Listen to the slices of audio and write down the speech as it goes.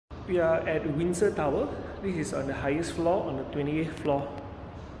We are at Windsor Tower. This is on the highest floor, on the 28th floor.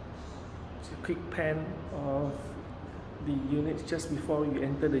 It's a quick pan of the unit just before you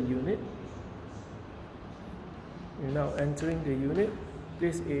enter the unit. You're now entering the unit.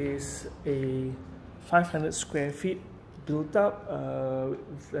 This is a 500 square feet built up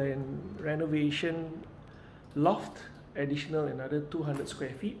and renovation loft, additional another 200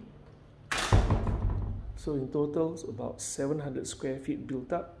 square feet. So in total, it's about 700 square feet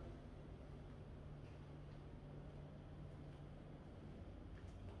built up.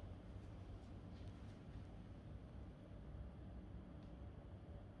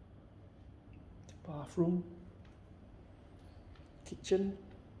 Bathroom, kitchen,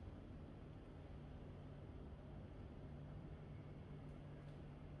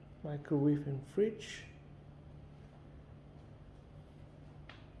 microwave and fridge,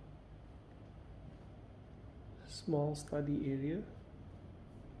 small study area,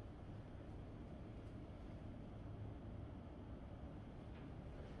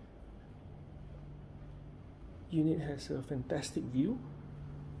 unit has a fantastic view.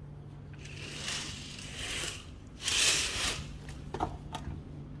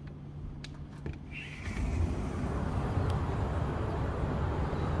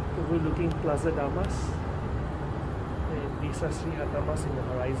 Overlooking Plaza Damas and Desa Sri Hartamas in the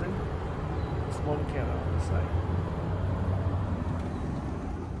horizon. Small Kera on the side.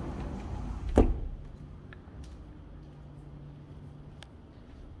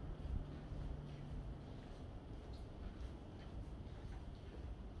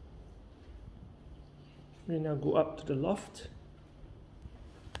 We now go up to the loft.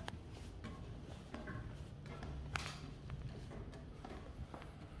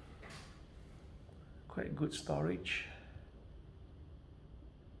 Quite good storage.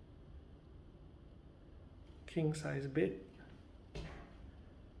 King size bed.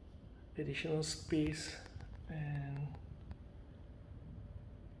 Additional space and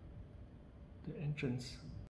the entrance.